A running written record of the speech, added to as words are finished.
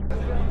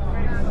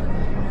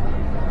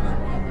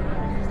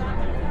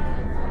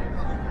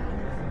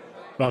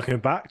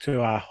Welcome back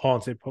to our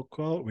haunted pub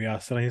crawl. We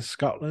are still in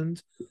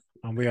Scotland,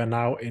 and we are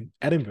now in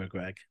Edinburgh,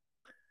 Greg.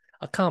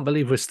 I can't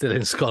believe we're still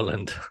in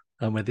Scotland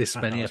and with this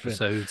I many know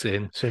episodes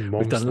in. it's been We've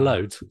months done now.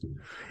 loads.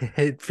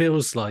 It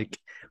feels like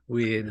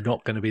we're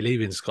not going to be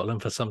leaving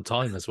Scotland for some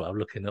time as well,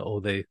 looking at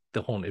all the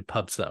haunted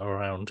pubs that are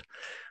around.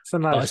 It's a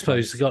But I nice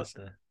suppose place. it's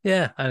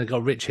got and it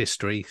got rich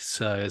history,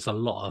 so there's a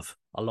lot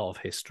of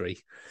history.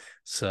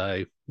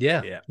 So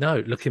Yeah.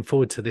 no, looking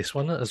forward to this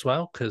one as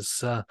well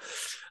because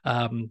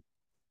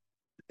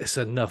it's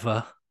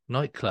another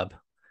nightclub,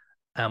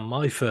 and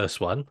my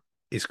first one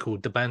is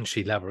called the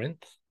Banshee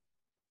Labyrinth,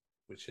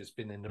 which has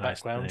been in the Nice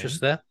background name. just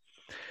there.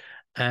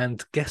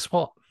 And guess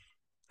what?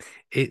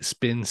 It's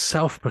been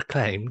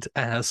self-proclaimed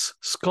as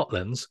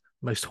Scotland's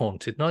most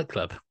haunted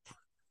nightclub.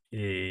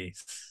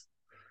 Yes.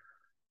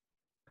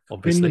 I mean, the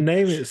Obviously,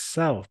 name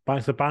itself,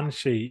 the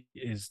Banshee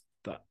is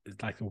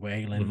like a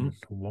wailing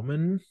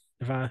woman,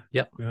 if I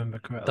yep, remember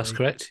that's correctly.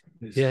 correct.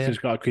 It's Yeah,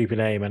 just got a creepy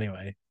name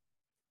anyway.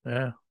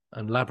 yeah.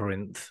 And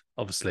Labyrinth,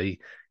 obviously,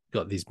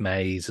 got these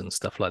maze and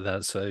stuff like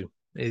that. So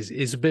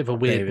is a bit of a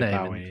weird David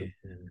name. Bowie.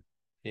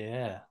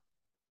 Yeah.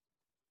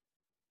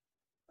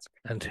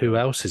 And who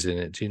else is in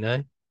it? Do you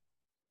know?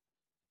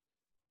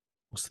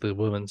 What's the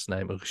woman's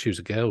name? Oh, she was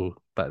a girl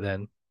back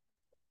then.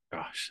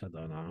 Gosh, I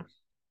don't know.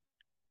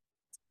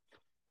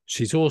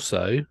 She's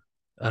also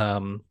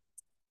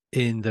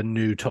in the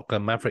new Top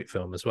Gun Maverick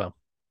film as well.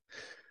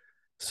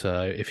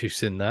 So if you've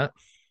seen that,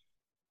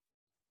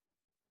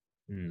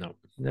 No.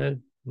 no,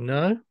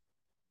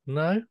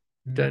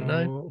 don't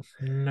know.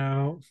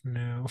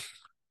 No.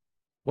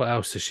 What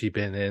else has she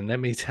been in?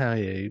 Let me tell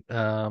you.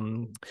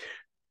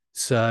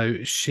 So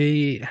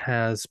she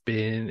has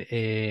been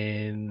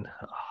in.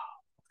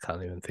 I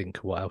can't even think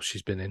of what else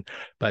she's been in,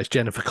 but it's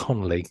Jennifer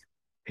Connelly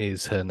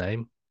is her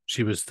name.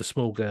 She was the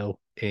small girl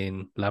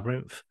in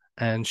Labyrinth,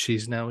 and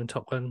she's now in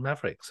Top Gun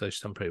Maverick. So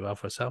she's done pretty well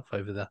for herself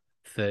over the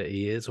 30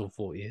 years or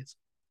 40 years.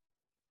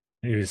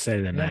 You say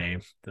the Yeah.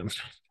 name. I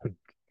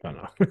don't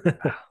know.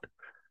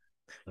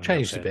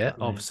 Changed a bit,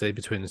 obviously,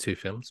 between the two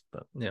films,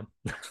 but yeah.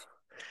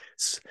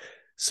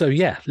 So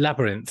yeah,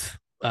 Labyrinth,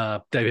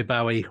 David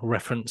Bowie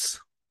reference.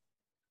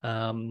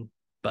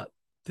 But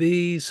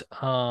this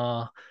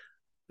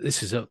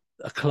is a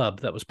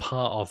club that was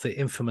part of the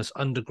infamous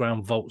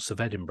underground vaults of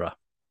Edinburgh.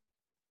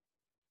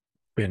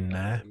 Been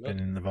there, been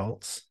in the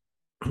vaults.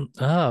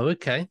 Oh,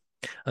 okay.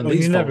 And Oh,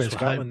 these you've never in vaults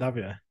were home. Scotland, have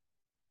you?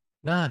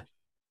 No,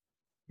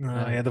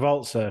 No, no. yeah, the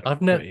vaults are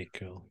I've never pretty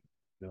cool.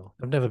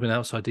 I've never been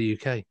outside the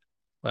UK.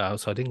 Well,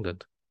 outside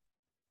England.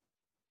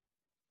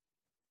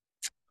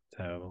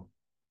 Terrible.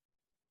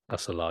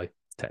 That's a lie.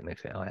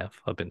 Technically, I have.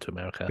 I've been to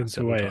America Been to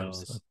several times.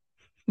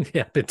 Wales.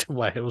 Yeah, I've been to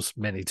Wales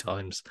many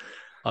times.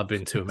 I've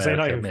been to They're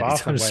not America even many far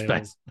from times.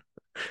 Wales.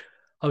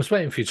 I was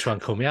waiting for you to try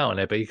and call me out on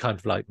it, but you kind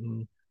of like,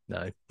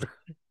 no.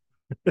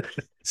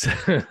 So,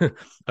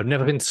 I've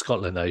never been to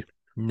Scotland though.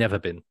 Never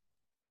been.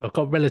 I've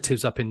got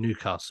relatives up in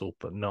Newcastle,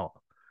 but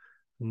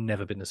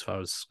never been as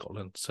far as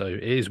Scotland. So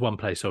it is one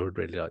place I would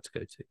really like to go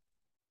to.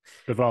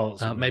 The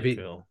vaults are really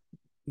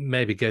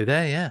Maybe cool. go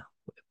there. Yeah,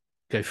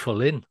 go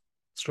full in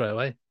straight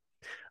away.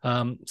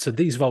 So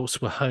these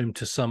vaults were home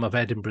to some of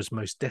Edinburgh's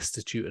most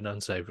destitute and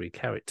unsavoury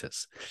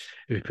characters.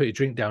 If you put your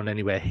drink down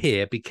anywhere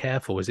here, be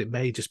careful, as it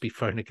may just be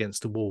thrown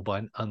against a wall by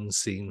an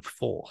unseen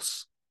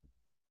force.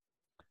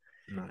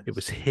 Nice. It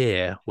was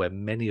here where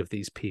many of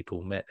these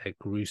people met their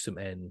gruesome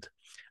end,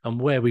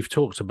 and where we've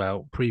talked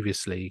about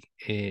previously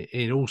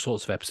in all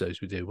sorts of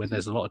episodes we do, when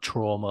there's a lot of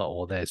trauma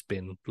or there's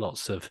been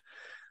lots of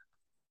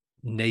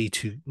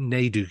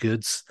Nadu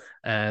goods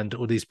and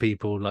all these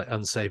people like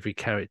unsavory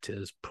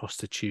characters,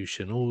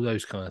 prostitution, all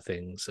those kind of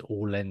things, it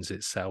all lends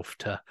itself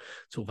to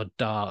sort of a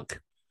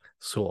dark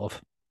sort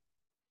of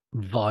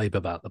vibe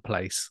about the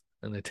place.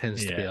 And there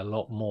tends to be a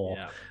lot more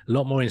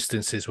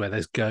instances where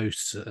there's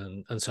ghosts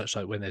and such,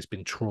 like when there's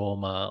been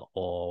trauma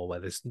or where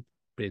there's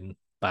been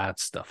bad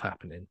stuff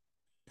happening.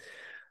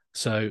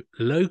 So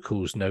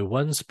locals know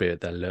one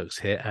spirit that lurks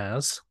here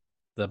as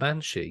the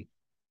Banshee.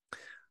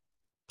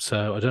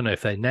 So I don't know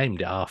if they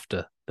named it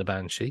after the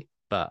Banshee,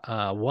 but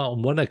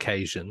on one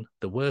occasion,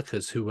 the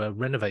workers who were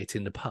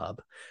renovating the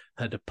pub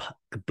had a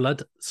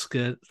blood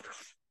skirt.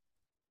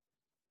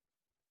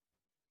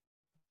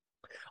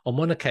 On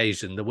one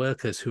occasion, the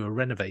workers who were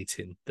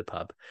renovating the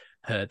pub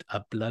heard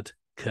a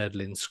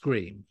blood-curdling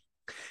scream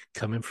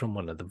coming from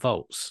one of the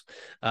vaults.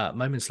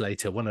 Moments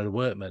later, one of the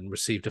workmen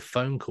received a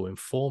phone call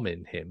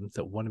informing him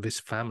that one of his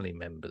family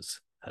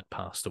members had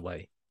passed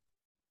away.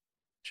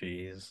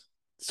 Jeez.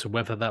 So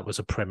whether that was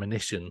a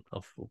premonition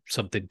of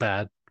something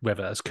bad,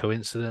 whether that's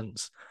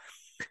coincidence,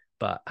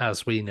 but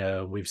as we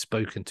know, we've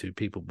spoken to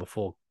people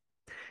before,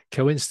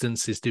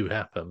 coincidences do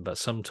happen, but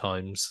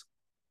sometimes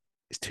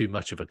it's too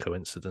much of a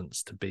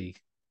coincidence to be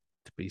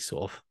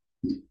sort of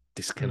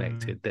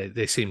disconnected.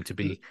 They seem to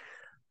be,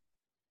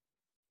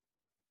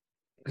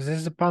 because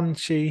there's a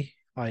Banshee,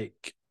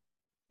 like,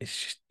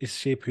 is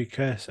she a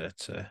precursor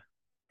to?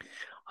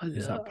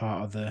 Is that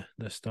part of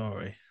the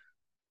story?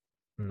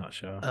 I'm not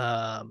sure.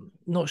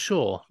 Not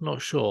sure.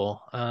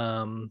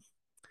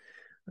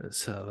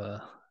 Let's have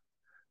a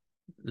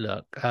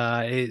look.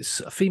 It's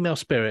a female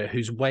spirit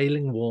whose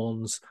wailing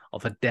warns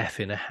of a death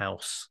in a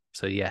house.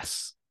 So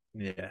yes,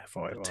 Yeah, I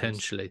thought it was.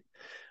 potentially.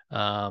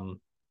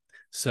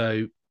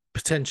 So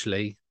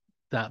potentially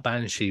that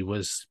banshee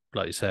was,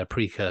 like you say, a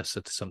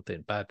precursor to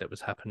something bad that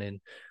was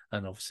happening.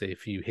 And obviously,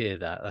 if you hear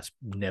that, that's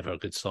never a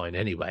good sign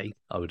anyway,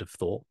 I would have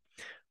thought.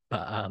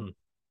 But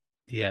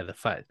yeah, the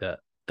fact that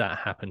that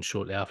happened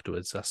shortly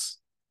afterwards, that's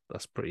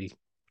pretty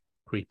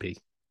creepy.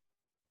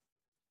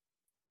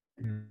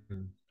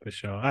 For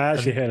sure. I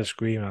actually And heard a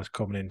scream as I was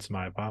coming into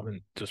my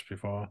apartment just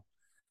before.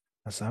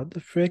 I said, "What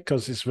the frick?"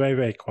 Because it's very,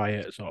 very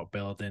quiet sort of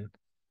building.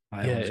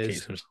 Like yeah, everyone it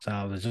just keeps is.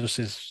 themselves. There's just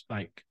this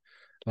like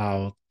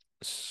loud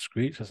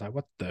screech. I was like,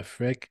 "What the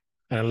frick?"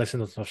 And I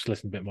listened. I've just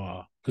listened a bit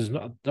more because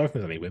not. I don't think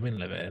there's any women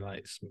live it. Like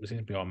it seems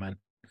to be all men.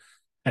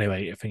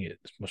 Anyway, I think it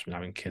must be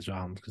having kids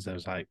around because there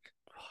was like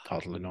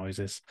toddler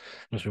noises.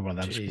 Must be one of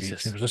them screeching.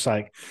 Jesus. It was just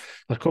like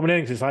I was coming in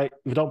because it's like if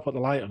we don't put the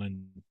light on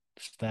and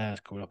the stairs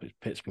coming up, it's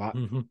pitch black.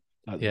 Mm-hmm.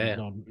 Like there's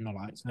Yeah. no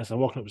lights. And so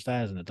I'm walking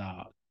upstairs in the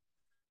dark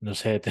and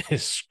just heard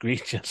this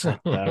screech. It's like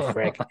the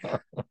frick.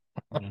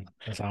 And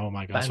it's like, oh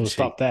my god. So we Banshee.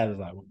 stopped there. There's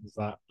like, what was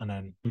that? And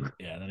then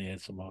yeah, then he heard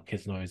some more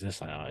kids'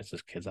 noises. Like, oh, it's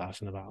just kids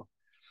arsing about.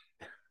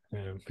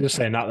 Just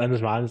saying that then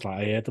as well. It's like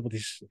I heard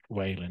everybody's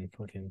wailing,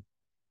 fucking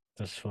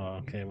just for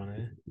okay,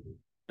 man.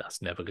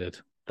 That's never good.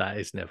 That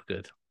is never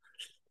good.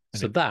 And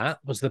So that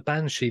was the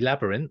Banshee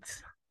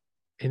Labyrinth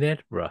in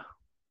Edinburgh.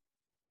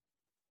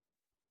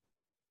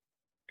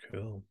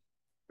 cool.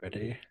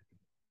 Ready?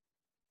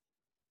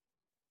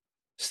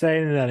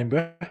 Staying in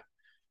Edinburgh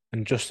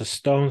and just a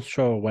stone's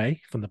throw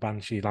away from the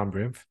Banshee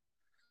Labyrinth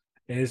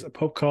is a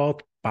pub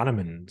called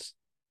Bannerman's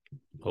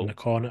on the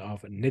corner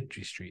of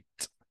Nidri Street,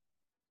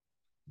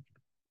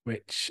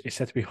 which is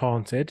said to be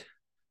haunted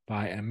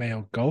by a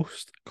male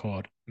ghost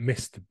called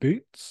Mr.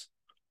 Boots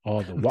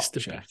or the Mr.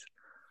 Watcher. Boots.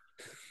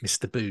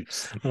 Mr.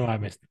 Boots. Oh, I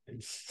missed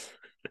Boots.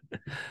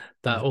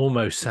 That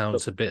almost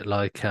sounds a bit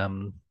like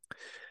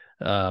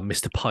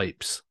Mr.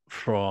 Pipes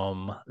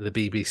from the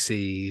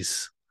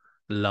BBC's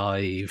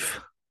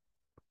live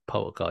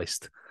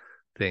poltergeist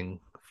thing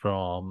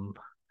from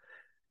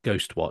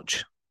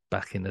Ghostwatch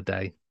back in the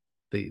day.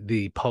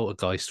 The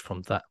poltergeist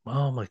from that.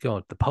 Oh my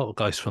god, the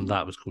poltergeist from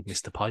that was called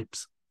Mr.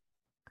 Pipes.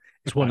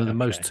 It's one of the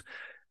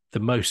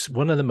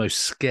one of the most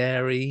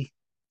scary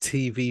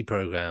TV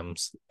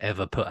programs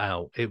ever put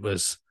out. It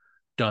was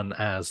done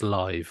as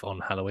live on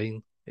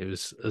Halloween. It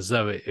was as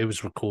though it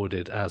was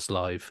recorded as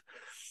live.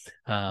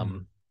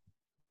 And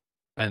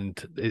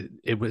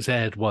it was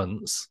aired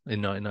once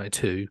in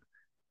 1992,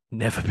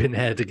 never been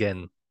aired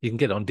again. You can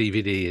get it on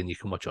DVD and you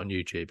can watch it on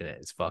YouTube, and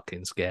it's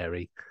fucking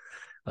scary,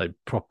 like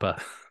proper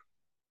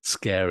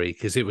scary,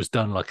 because it was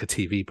done like a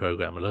TV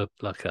program,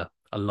 like a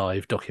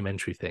live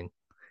documentary thing,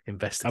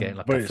 investigating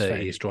like a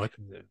 30-year strike.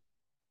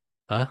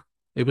 Huh?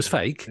 It was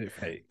fake,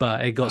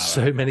 but it got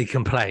so many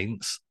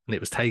complaints, and it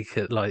was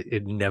taken like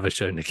it never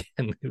shown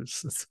again. It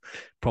was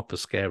proper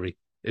scary.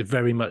 It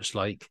very much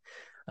like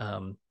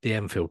the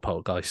Enfield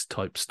poltergeist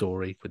type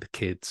story with the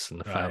kids and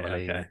the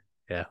family. Okay.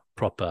 Yeah,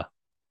 proper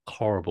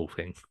horrible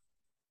thing.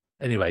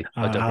 Anyway,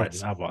 I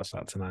digress. I'll watch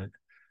that tonight.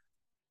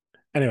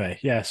 Anyway,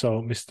 yeah,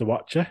 so Mr.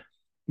 Watcher,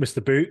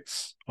 Mr.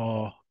 Boots,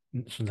 or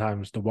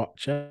sometimes the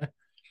Watcher,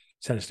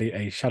 essentially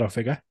a shadow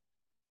figure,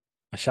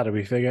 a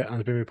shadowy figure, and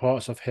there's been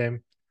reports of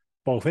him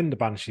both in the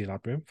Banshee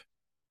Labyrinth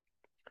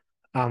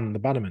and the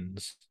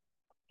Bannermans,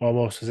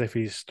 almost as if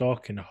he's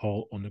stalking a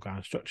whole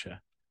underground structure.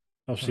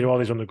 Obviously, all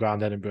these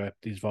underground Edinburgh,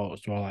 these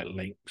vaults are all like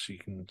links, so you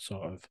can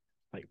sort of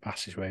like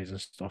passageways and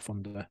stuff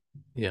underneath.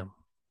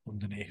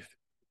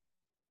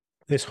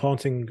 This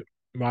haunting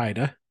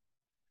rider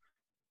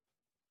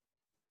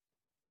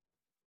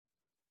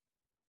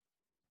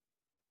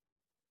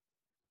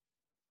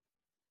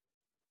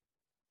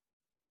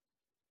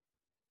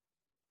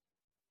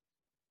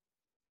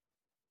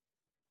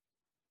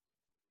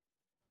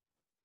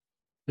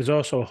There's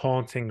also a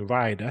haunting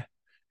rider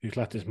who's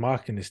left his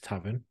mark in this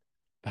tavern,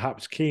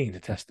 perhaps keen to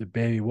test the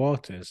beery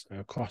waters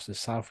across the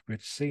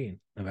Southbridge scene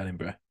of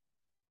Edinburgh.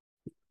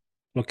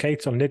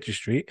 Located on Nidri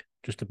Street,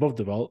 just above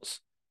the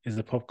vaults, is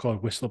the pub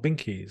called Whistle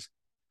Binkies,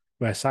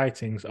 where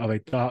sightings of a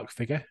dark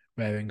figure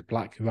wearing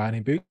black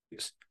riding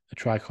boots, a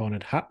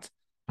tri-cornered hat,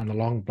 and a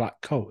long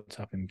black coat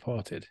have been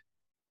reported.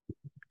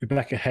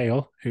 Rebecca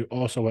Hale, who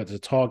also worked as a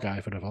tour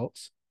guide for the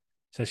vaults,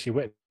 says she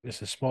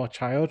witnessed a small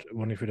child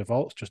running through the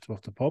vaults just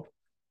above the pub.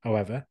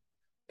 However,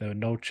 there were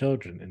no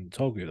children in the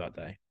tour group that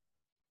day.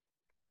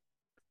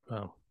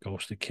 Wow.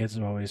 Ghostly kids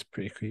are always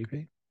pretty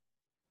creepy.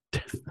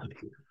 Definitely.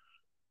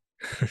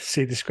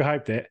 She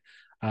described it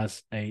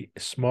as a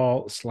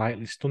small,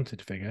 slightly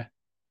stunted figure.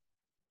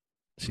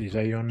 She's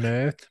very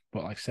unnerved,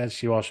 but like I said,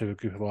 she was with a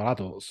group of all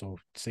adults, so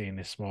seeing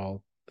this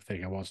small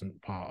figure wasn't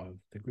part of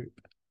the group.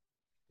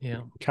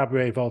 Yeah.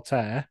 Cabaret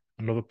Voltaire,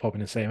 another pub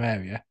in the same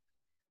area,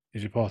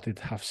 is reported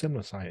to have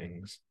similar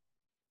sightings.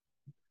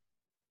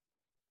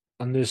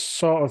 And there's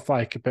sort of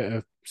like a bit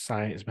of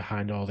science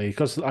behind all these,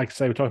 because like I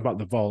say, we're talking about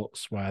the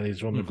vaults where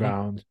these are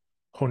underground,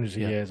 hundreds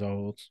of years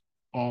old.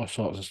 all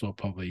sorts of stuff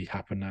probably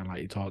happen there,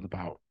 like you talked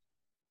about.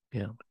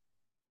 Yeah.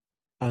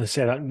 And I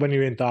say that when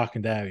you're in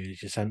darkened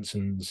areas, your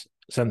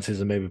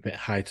senses are maybe a bit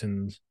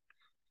heightened.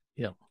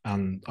 Yeah.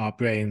 And our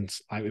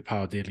brains, like with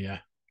pareidolia,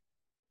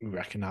 we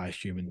recognize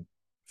human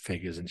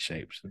figures and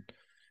shapes and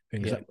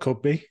things Yeah. that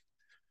could be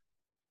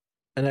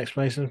an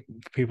explanation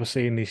for people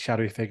seeing these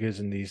shadowy figures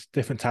and these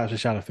different types of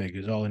shadow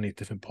figures all in these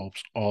different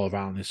pubs all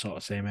around this sort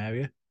of same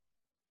area.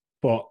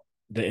 But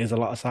there is a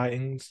lot of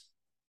sightings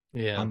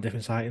Yeah. and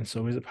different sightings.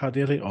 So is it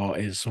pareidolia or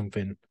is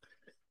something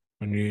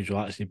unusual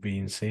actually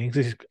being seen? 'Cause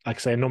this is, like I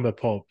say, a number of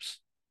pubs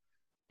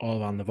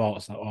all around the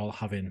vaults that are all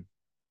having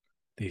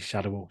these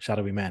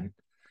shadowy men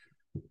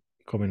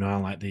coming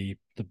around, like the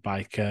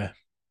biker,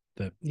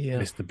 the Yeah.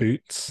 Mr.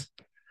 Boots,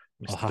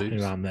 all Mr. happening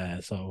Boots. around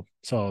there. So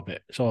it's all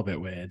a bit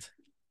weird.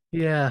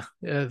 Yeah.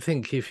 I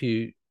think if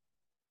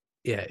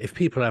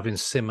people are having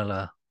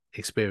similar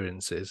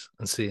experiences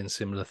and seeing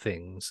similar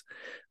things,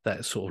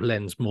 that sort of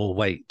lends more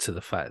weight to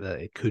the fact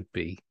that it could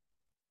be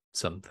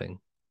something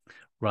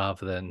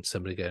rather than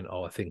somebody going,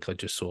 "Oh, I think I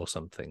just saw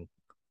something,"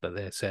 but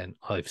they're saying,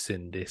 "I've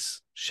seen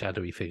this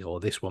shadowy figure or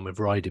this one with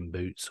riding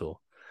boots or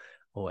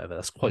whatever."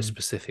 That's quite Mm.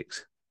 specific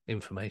I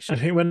information.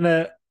 think when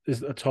there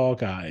is a tour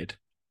guide,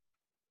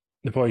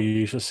 they're probably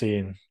usually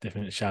seeing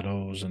different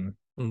shadows and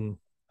Mm,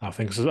 I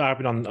think because I've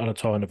been on a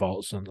tour in the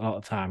vaults and a lot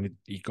of the time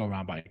you go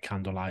around by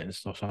candlelight and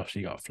stuff, so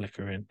obviously you got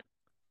flickering.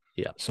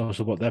 yeah, So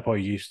what they're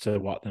probably used to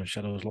what them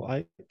shadows look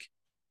like.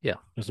 yeah,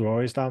 Because they're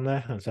always down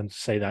there. And then to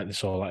say that they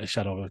saw like a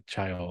shadow of a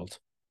child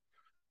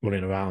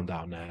running around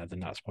down there, then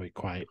that's probably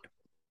quite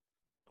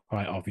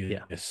yeah,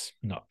 obvious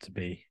not to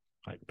be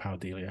like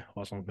pareidolia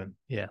or something.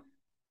 yeah.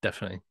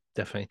 Definitely,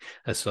 definitely.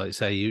 That's like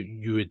say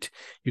you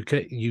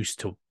get used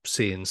to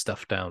seeing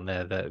stuff down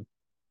there that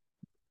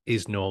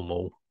is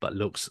normal but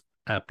looks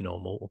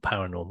abnormal or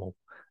paranormal,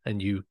 and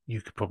you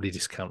could probably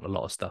discount a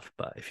lot of stuff.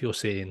 But if you're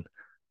seeing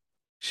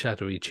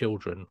shadowy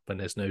children when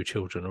there's no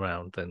children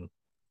around, then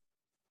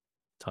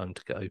time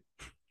to go.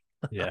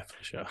 Yeah,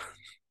 for sure.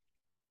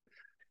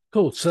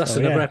 Cool. So that's So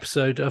another yeah,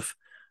 episode of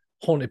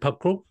Haunted Pub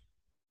Crawl.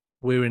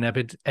 We're in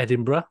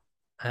Edinburgh,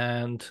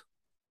 and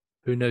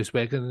who knows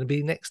where we're going to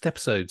be next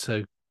episode.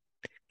 So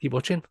keep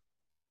watching.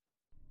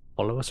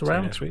 Follow us see you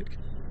around. next week.